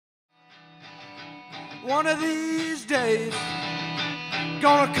One of these days,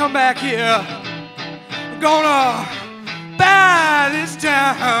 gonna come back here, gonna buy this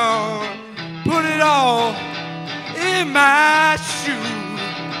town, put it all in my shoe,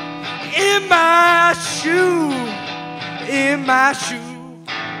 in my shoe, in my shoe.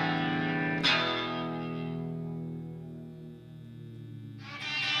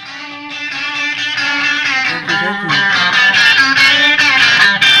 Thank you.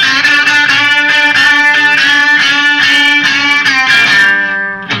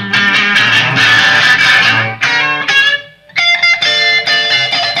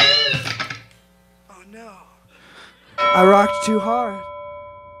 I rocked too hard.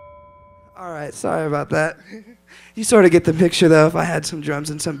 All right, sorry about that. You sort of get the picture, though. If I had some drums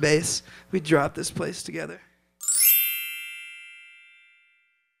and some bass, we'd drop this place together.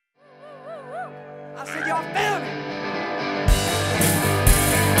 I said, y'all found it.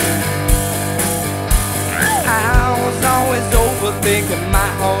 I was always overthinking my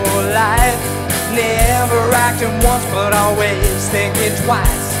whole life. Never acting once, but always thinking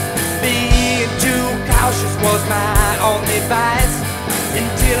twice. Being too cautious was my only vice,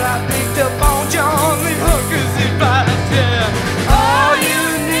 until I picked up on John Lee Hooker's advice. Yeah. All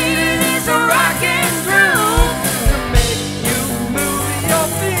you needed is a rock and groove to make you move your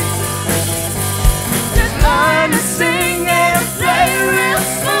feet. Just learn to sing and play real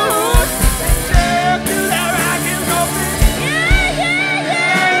smooth, and jam to that rock and roll beat. Yeah, yeah,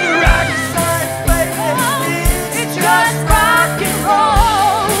 yeah. Rocket science, baby, it's just rock and roll.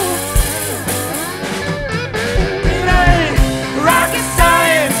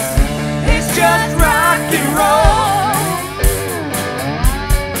 Just rock and roll.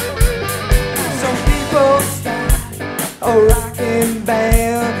 Some people start a rockin'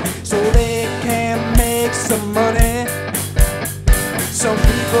 band so they can make some money. Some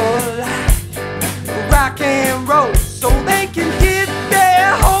people like rock and roll so they can get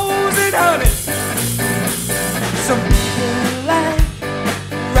their hoes and honey. Some people like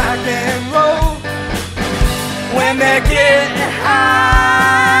rock and roll when they're getting high.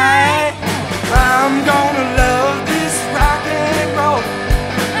 I'm gonna love this rock and roll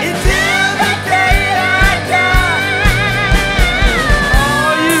until the day I die.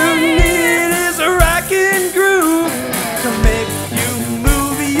 All you need is a rock and groove to make you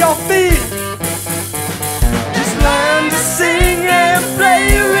move your feet. Just learn to sing and play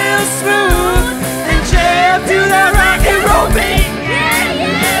real smooth and jam to that rock and roll beat. Yeah,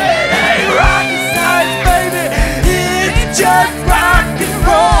 yeah, it ain't rocket science, baby, it's just rock and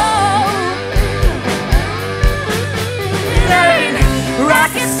roll.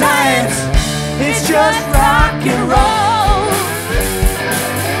 Rocket science, it's just rock and roll.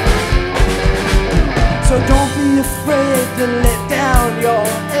 So don't be afraid to let down your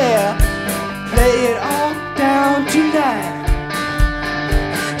hair. Lay it all down tonight.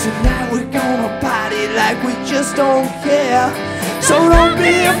 Tonight we're gonna party like we just don't care. So don't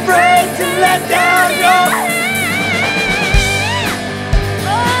be afraid to let down your hair.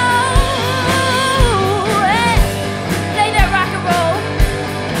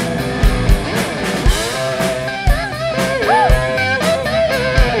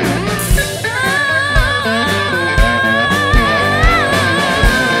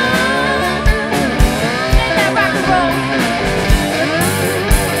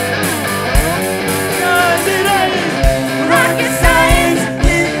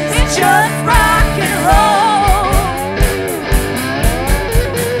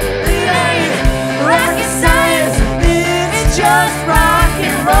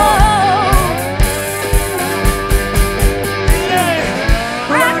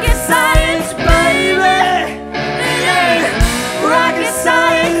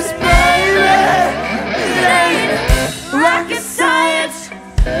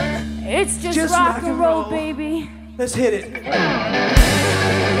 It's just rock and roll, baby. Let's hit it.